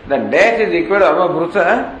 The death is equal to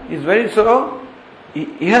avabhrutah is very so.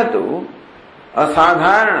 Ihatu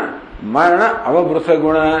asadharana marana avabhrutha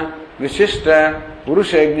guna vishishta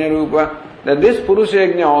purusha yajna rupa. That this purusha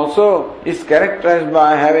yajna also is characterized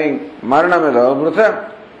by having marana with avabhrutha.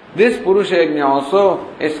 This purusha yajna also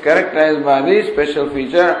is characterized by the special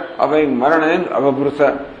feature of having marana and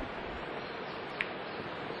avabhrutha.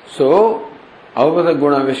 So, avabhrutha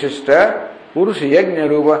guna vishishta purusha yajna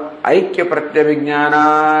rupa aikya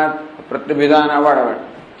pratyabhignanat pratyabhidana whatever.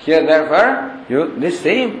 Here therefore, this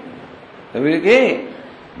same.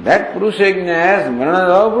 That purusha yajna has marana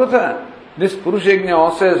avabhrutha. This purusha yajna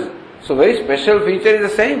also is, so very special feature is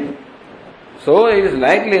the same. So it is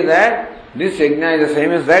likely that this yajna is the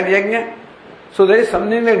same as that yajna. So there is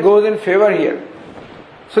something that goes in favor here.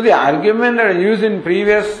 So the argument that was used in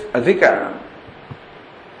previous adhikaram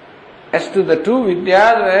as to the two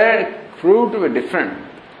vidyas were proved to be different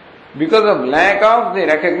because of lack of the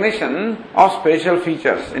recognition of special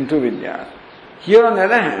features in two vidyas. Here on the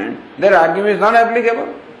other hand, their argument is not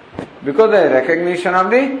applicable because there is recognition of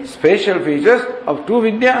the special features of two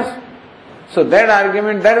vidyas. So that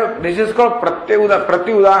argument, this is called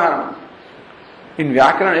pratyudaharanam. In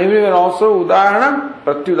Vyakarana, everywhere also udaharanam,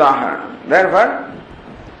 pratyudaharanam. Therefore,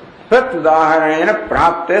 pratyudaharanena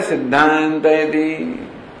prapte siddhantayati.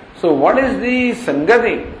 So what is the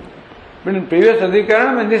sangati between previous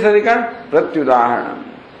adhikaranam and this adhikaranam? Pratyudaharanam.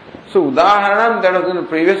 So udaharanam that was in the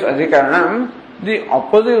previous adhikaranam, the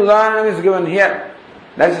opposite udaharanam is given here.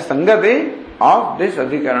 That is the sangati of this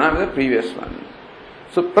adhikaranam with the previous one.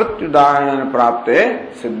 So pratyudaharana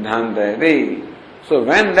prapte siddhantayati. So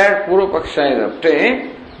when that purvapaksha is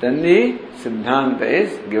obtained, then the siddhanta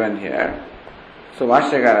is given here. So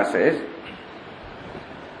Vashyakara says,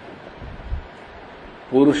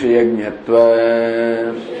 Purusha yajñatva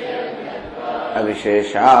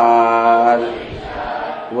avisheshad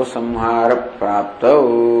upasamhara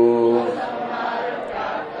praptau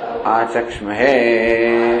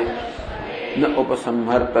achakshmahe na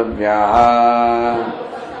upasamhartavyaha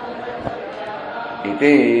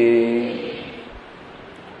iti.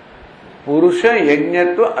 Purusha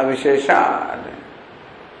yajñatva avisheshad.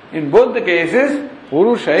 In both the cases,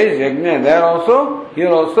 Purusha is yajna. There also, here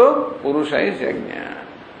also, Purusha is yajna.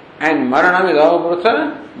 And Maranam is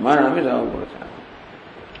avabhrutha, Maranam is avabhrutha.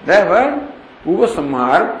 Therefore,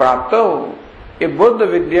 Upasamhara prapto. If both the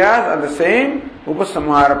vidyas are the same,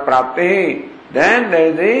 Upasamhara prapti, then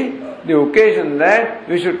there is the occasion that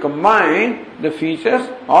we should combine the features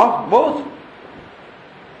of both.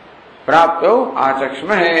 Prapto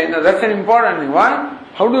achakshmahe. Now that's an important thing. Why?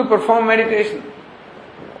 How do you perform meditation?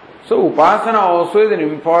 So upasana also is an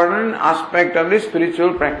important aspect of the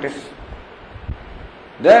spiritual practice.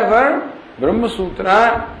 Therefore, Brahma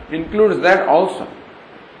Sutra includes that also.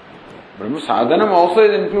 Brahma Sadhanam also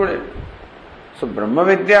is included. So Brahma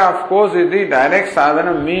Vidya of course is the direct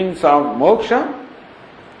sadhana means of moksha,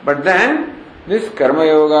 but then this Karma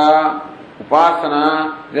Yoga,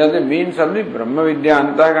 Upasana, they are the means of the Brahma Vidya,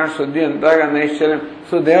 Antakarana, Shuddhi, Antakarana, Naishcharyam.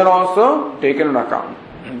 So they are also taken into account.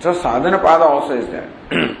 So Sadhana Pada also is there.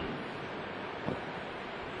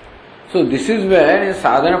 So this is where in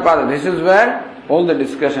Sadhana Pada, this is where all the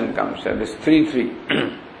discussion comes. This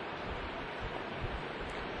 3-3.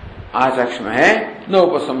 Achakshmahe no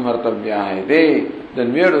upasamhartavyaha iti.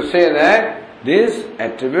 Then we have to say that these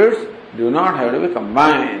attributes do not have to be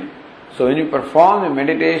combined. So when you perform the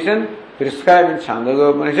meditation prescribed in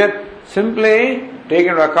Chandogya Upanishad, simply take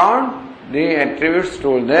into account the attributes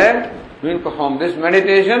told there. We will perform this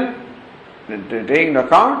meditation, taking into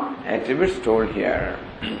account attributes told here.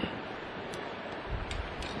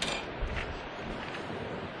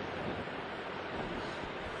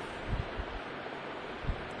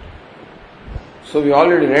 So we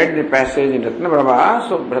already read the passage in Ratnaprabha.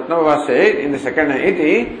 So Ratnaprabha said in the second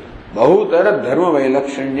iti, Bahutara Dharma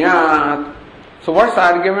Vailakshanyat. So what's the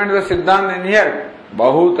argument of the Siddhanta in here?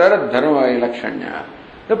 Bahutara Dharma Vailakshanyat.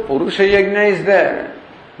 The Purusha Yajna is there.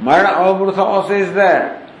 Marana Avabrutha also is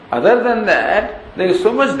there. Other than that, there is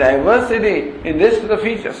so much diversity in this the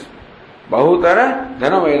features. Bahutara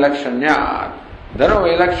Dharma Vailakshanyat. Dharma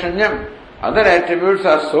Vailakshanyam. Other attributes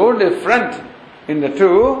are so different in the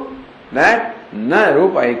two that na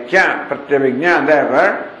rupa ikya pratyabhijna.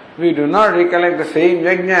 Therefore, we do not recollect the same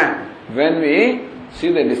yajna when we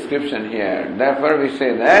see the description here. Therefore, we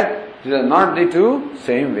say that these are not the two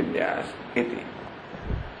same vidyas. Iti.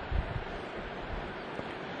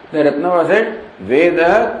 The Ratnava said,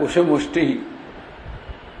 Veda Kushamushti.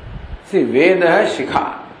 See, Veda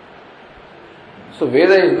Shikha. So,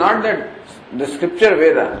 Veda is not that the scripture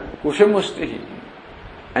Veda, Kushamushti.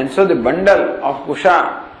 And so the bundle of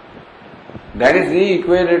Kusha, that is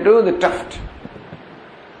equated to the tuft.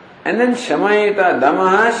 And then Shamayita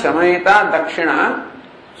Damaha, Shamayita Dakshina.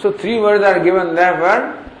 So three words are given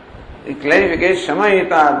therefore. The clarification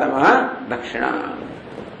Shamayita Damaha Dakshina.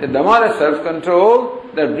 The Dama, the self-control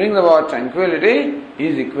that brings about tranquility,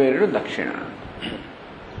 is equated to Dakshina.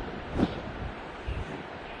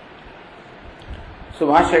 So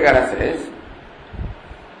Bhashyakara says,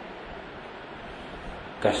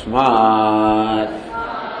 Kasmat.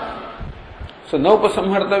 So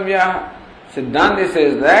Naupasamhartavya. Siddhanta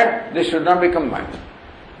says that they should not be combined.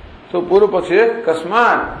 So Purva Paksha says,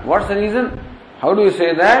 Kasmat. What's the reason? How do you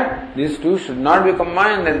say that these two should not be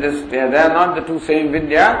combined, that they are not the two same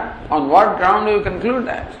vidya? On what ground do you conclude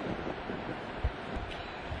that?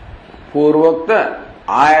 Purvokta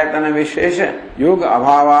ayatana vishesha yoga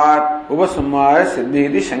abhavat upasamhara siddhi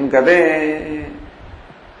iti shankate.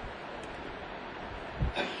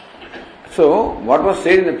 So, what was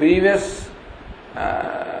said in the previous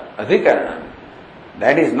adhikarana,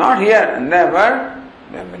 that is not here, and therefore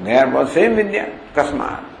they are both same vidya.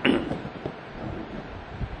 Kasmat.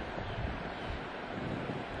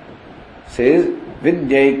 Says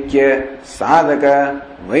vidyaikya sadhaka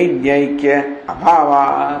vaidyaikya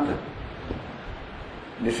abhavat.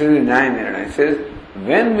 This is the Nyaya Nirnaya. It says,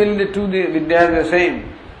 when will the two vidyas be the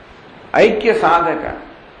same? Aikya sadhaka.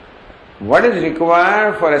 What is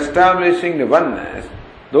required for establishing the oneness?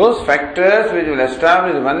 Those factors which will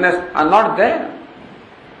establish the oneness are not there.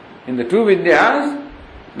 In the two vidyas,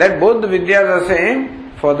 that both the vidyas are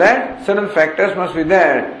same, for that certain factors must be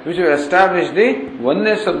there which will establish the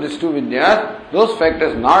oneness of these two vidyas. Those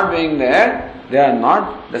factors not being there, they are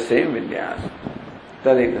not the same vidyas.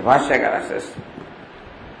 Tadit Bhashyakara says,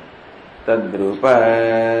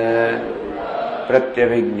 Tadrupa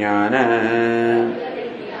Pratyavijnana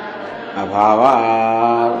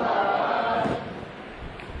Abhava.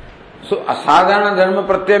 So asadharana dharma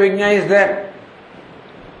pratyavijna is there.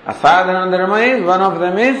 Asadharana dharma is, one of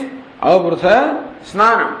them is avabrutha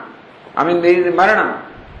snanam. I mean there is the maranam.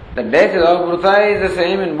 The death of avabrutha is the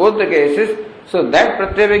same in both the cases. So that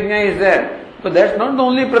pratyavijna is there. But that's not the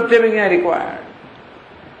only pratyavijna required.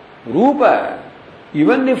 Rupa,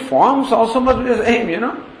 even the forms also must be the same,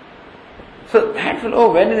 So that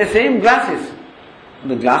fellow when in the same glasses,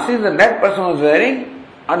 the glasses that person was wearing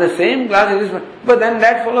are the same glasses, but then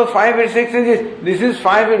that fellow 5 feet 6 inches, this is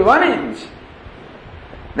 5 feet 1 inch.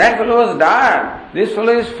 That fellow was dark, this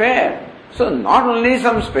fellow is fair. So not only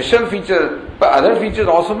some special features, but other features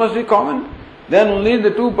also must be common. Then only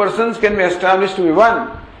the two persons can be established to be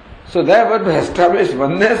one. So therefore to establish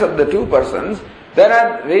oneness of the two persons, there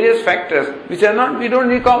are various factors which are not, we don't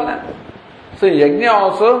recall them. So in Yajna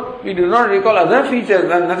also, we do not recall other features,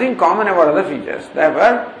 there is nothing common about other features.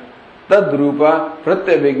 Therefore, Tad Rupa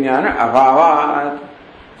Pratyavijnana Abhavat.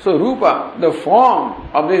 So Rupa, the form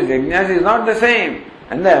of these yajnas is not the same.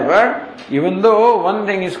 And therefore, even though one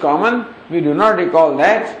thing is common, we do not recall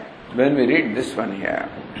that when we read this one here.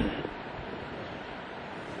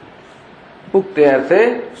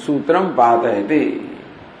 Uktyarthe Sutram Patayati.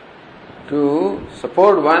 To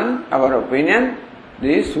support one, our opinion,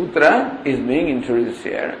 the sutra is being introduced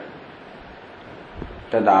here.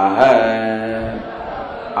 Tadaha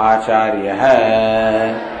Acharya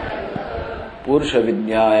Purusha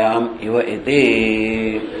Vidyayam Iva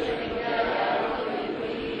Iti.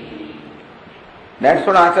 That's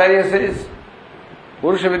what Acharya says.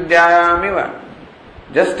 Purusha Vidyayam Iva.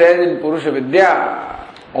 Just as in Purusha Vidya,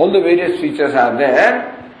 all the various features are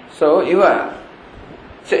there. So, iva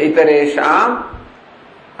cha itaresham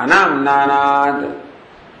anamnanat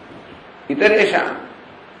itaresham.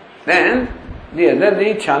 Then,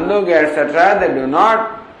 the Chandogya, etc., they do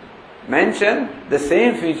not mention the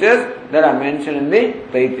same features that are mentioned in the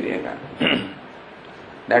Taittiriya.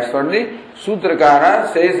 That's what the Sutrakara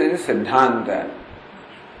says in Siddhanta.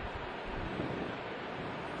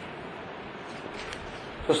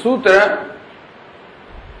 So, Sutra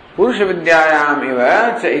Purusha Vidyayam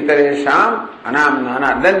iva cha itaresham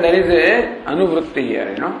anamnana. Then there is a anuvritti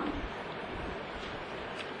here, you know.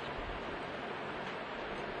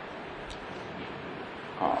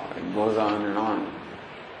 Oh, it goes on and on.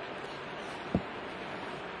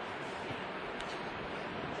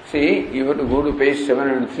 See, you have to go to page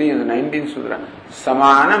 703 in the 19th Sutra.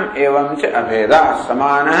 Samanam evam cha abheda.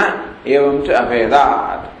 Samana evam cha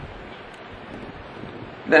abhedat.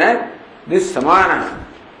 Then, this samana,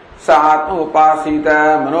 Saatma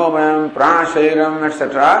upasita, manomayam, pranashairam,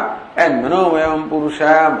 etc. and manomayam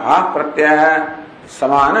purusha, bhak pratyaya,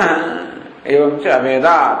 samana evam cha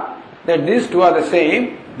abhedat. That these two are the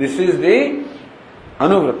same. This is the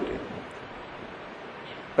anuvritti.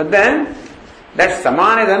 But then, that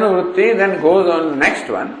samana is anuvritti, then goes on the next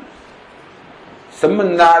one.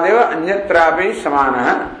 Sambandhadeva anyatrapi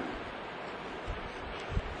samana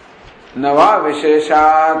nava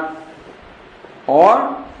visheshat.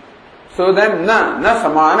 Or, so then na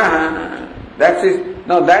samana. That is,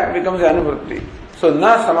 now that becomes anuvritti. So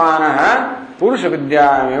na samana purusha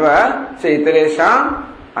vidyayamiva chaitaresham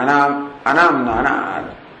anamnana.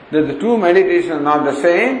 The two meditations are not the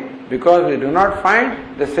same because we do not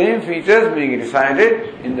find the same features being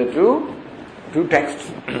recited in the two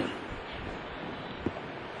texts.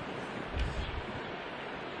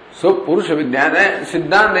 So Purusha Vidya,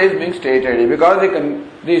 Siddhanta is being stated because the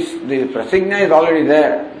prasigna is already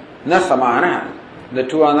there. Na samana. The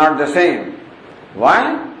two are not the same.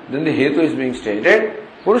 Why? Then the hetu is being stated.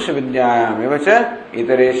 Purusha Vidyayam evacha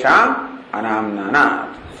itaresham anamnanat.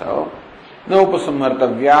 So, no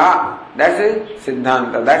upasamhartavya. That is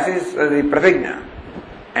Siddhanta. That is the pratigna.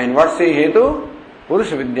 And what's the hetu?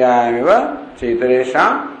 Purusha Vidyayam eva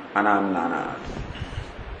chaitaresham anamnanat.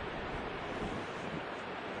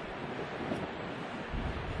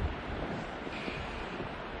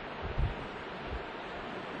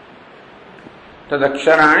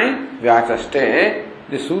 Tadaksharani vyachaste.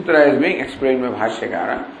 The sutra is being explained by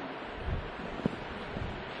Bhashyakara.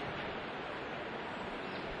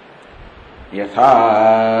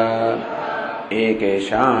 Yatha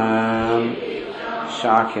ekesham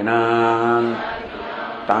shakhinam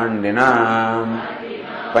tandinam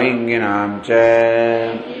painginam cha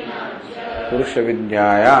purusha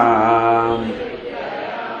vidyayam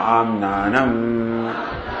amnanam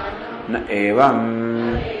na evam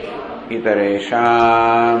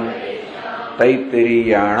itaresham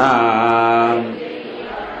taittiriyanam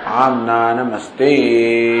amnanamaste.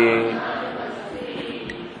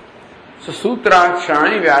 So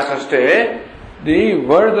Sutrakshani Vyasaste, the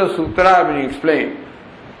words of Sutra are being explained.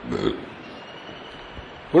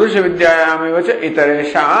 Purusha Vidyayam evacha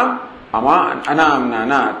itaresham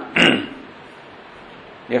anamnanat.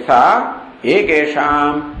 Yatha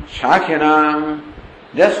ekesham shakhinam.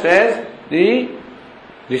 Just as the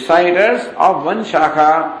reciters of one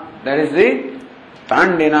shakha, that is the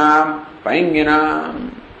Tandinam,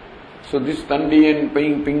 Painginam. So this Tandi and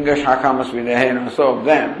Pinga shakha must be there, and so of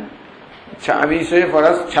them. We say for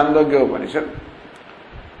us Chandogya Upanishad.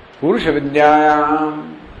 Purusha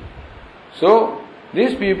Vidyayam. So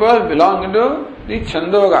these people belong to the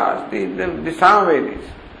Chandogas, the Samavedis.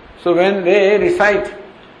 So when they recite,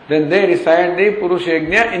 then they recite the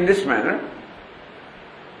Purushajna in this manner.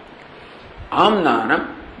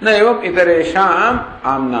 Amnanam. Naivam itaresham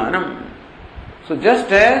amnanam. So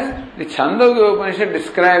just as the Chandogya Upanishad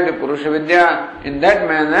describes the Purusha Vidya in that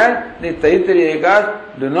manner, the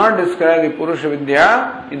Taittiriyakas do not describe the Purusha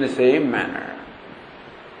Vidya in the same manner.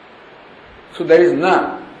 So there is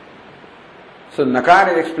na. So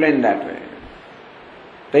nakar is explained that way.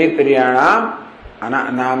 Taittiriyanam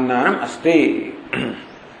namnanam asti.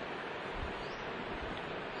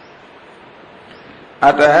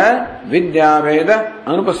 Atah vidyaveda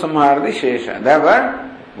anupasamhardi shesha. Therefore,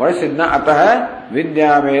 what is Siddha? Atah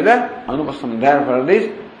vidyaveda anupasam. Therefore, these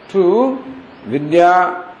two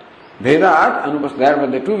vidya vedat anupas. Therefore,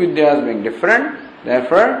 the two vidyas being different,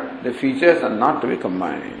 therefore, the features are not to be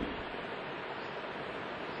combined.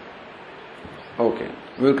 Okay,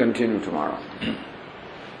 we'll continue tomorrow.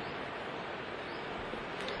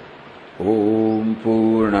 Om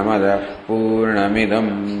Purnamadah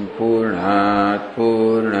Purnamidam Purnat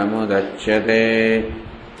Purnamudachyate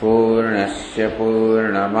पूर्णस्य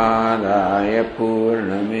पूर्णमादाय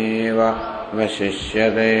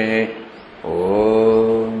पूर्णमेवावशिष्यते।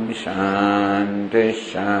 ॐ शान्ति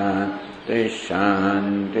शान्ति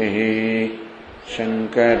शान्तिः।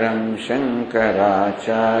 शङ्करं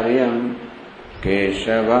शङ्कराचार्यं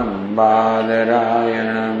केशवं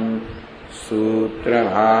बादरायणं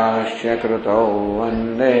सूत्रभाष्यकृतौ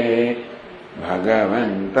वन्दे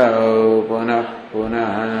भगवन्तौ पुनः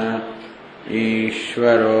पुनः।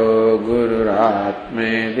 ईश्वरो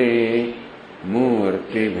गुरुरात्मेति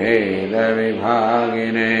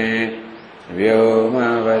मूर्तिभेदविभागिने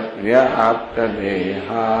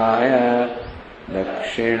व्योमवद्व्याप्तदेहाय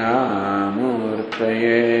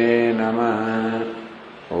दक्षिणामूर्तये नमः।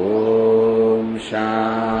 ॐ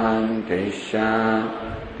शान्ति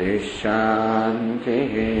शान्ति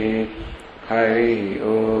शान्तिः। हरिः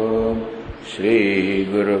ॐ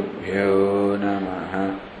श्रीगुरुभ्यो नमः।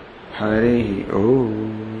 हरिः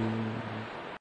ॐ।